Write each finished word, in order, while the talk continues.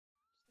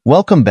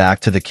Welcome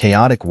back to the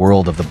chaotic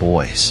world of The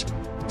Boys.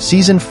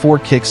 Season 4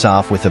 kicks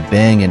off with a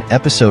bang in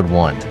Episode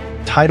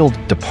 1, titled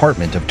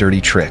Department of Dirty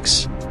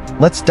Tricks.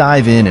 Let's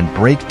dive in and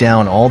break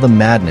down all the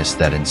madness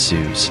that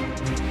ensues.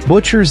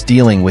 Butcher's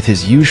dealing with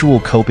his usual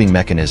coping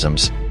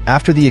mechanisms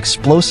after the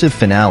explosive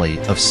finale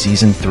of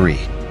Season 3.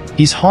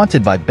 He's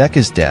haunted by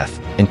Becca's death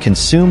and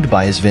consumed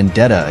by his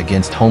vendetta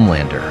against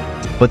Homelander.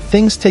 But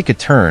things take a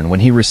turn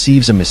when he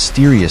receives a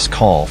mysterious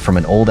call from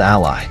an old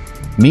ally.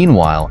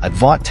 Meanwhile, at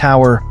Vought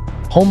Tower,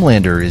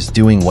 Homelander is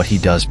doing what he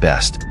does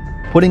best,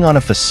 putting on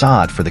a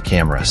facade for the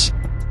cameras.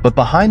 But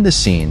behind the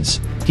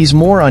scenes, he's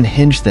more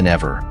unhinged than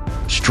ever,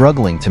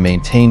 struggling to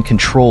maintain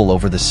control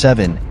over the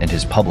Seven and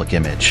his public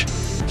image.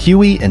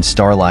 Hughie and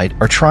Starlight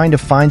are trying to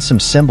find some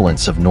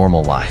semblance of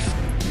normal life.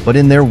 But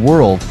in their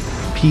world,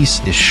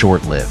 peace is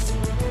short-lived.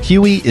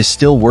 Hughie is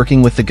still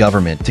working with the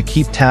government to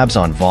keep tabs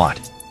on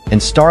Vought,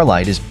 and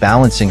Starlight is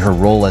balancing her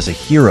role as a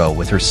hero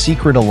with her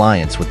secret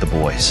alliance with the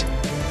boys.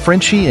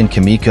 Frenchie and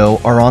Kimiko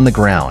are on the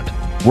ground,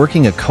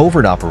 working a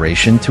covert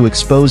operation to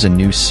expose a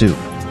new supe.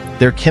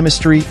 Their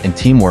chemistry and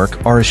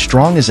teamwork are as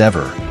strong as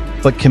ever,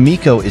 but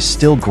Kimiko is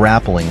still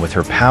grappling with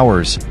her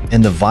powers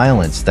and the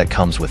violence that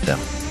comes with them.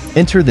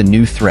 Enter the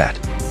new threat,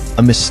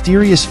 a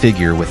mysterious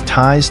figure with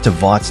ties to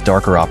Vaught's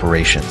darker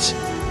operations.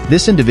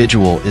 This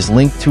individual is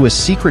linked to a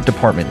secret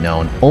department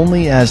known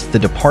only as the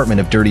Department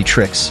of Dirty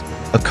Tricks,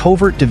 a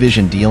covert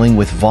division dealing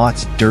with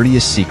Vaught's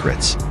dirtiest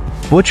secrets.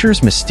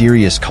 Butcher's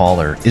mysterious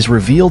caller is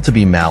revealed to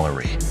be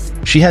Mallory.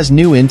 She has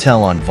new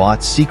intel on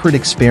Vaught's secret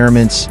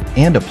experiments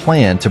and a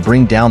plan to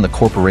bring down the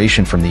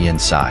corporation from the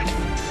inside.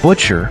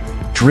 Butcher,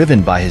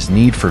 driven by his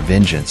need for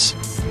vengeance,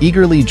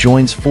 eagerly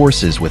joins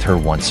forces with her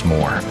once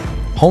more.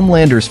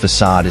 Homelander's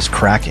facade is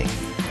cracking.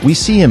 We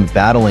see him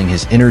battling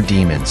his inner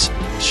demons,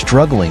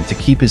 struggling to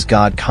keep his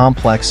god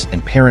complex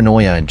and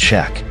paranoia in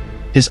check.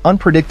 His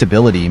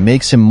unpredictability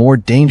makes him more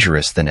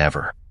dangerous than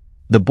ever.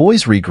 The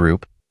boys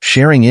regroup,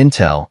 sharing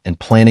intel and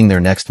planning their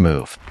next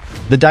move.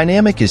 The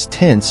dynamic is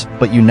tense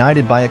but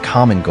united by a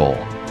common goal,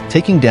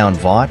 taking down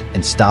Vought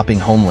and stopping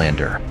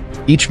Homelander.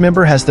 Each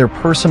member has their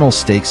personal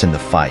stakes in the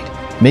fight,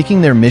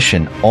 making their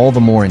mission all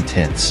the more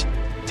intense.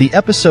 The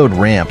episode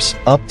ramps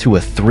up to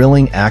a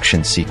thrilling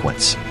action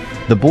sequence.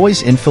 The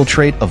boys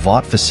infiltrate a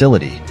Vought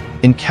facility,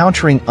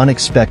 encountering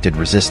unexpected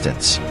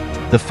resistance.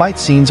 The fight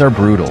scenes are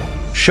brutal,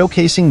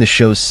 showcasing the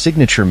show's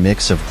signature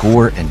mix of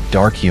gore and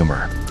dark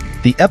humor.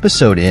 The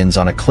episode ends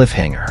on a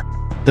cliffhanger.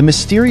 The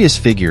mysterious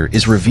figure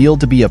is revealed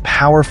to be a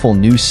powerful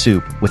new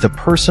supe with a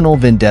personal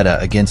vendetta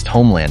against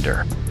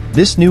Homelander.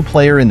 This new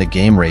player in the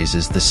game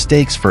raises the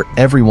stakes for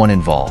everyone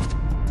involved.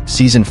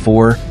 Season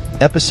 4,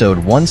 Episode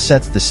 1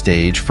 sets the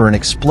stage for an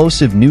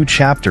explosive new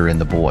chapter in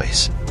The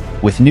Boys.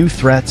 With new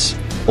threats,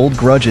 old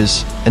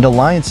grudges, and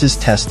alliances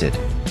tested,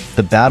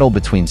 the battle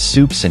between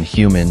supes and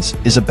humans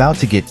is about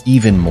to get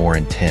even more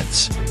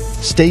intense.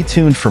 Stay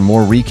tuned for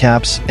more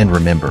recaps, and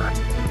remember,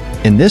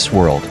 in this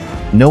world,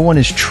 no one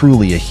is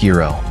truly a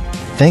hero.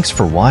 Thanks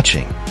for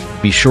watching.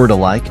 Be sure to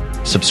like,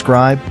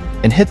 subscribe,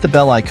 and hit the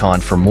bell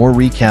icon for more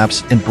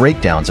recaps and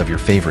breakdowns of your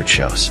favorite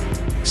shows.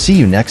 See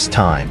you next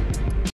time.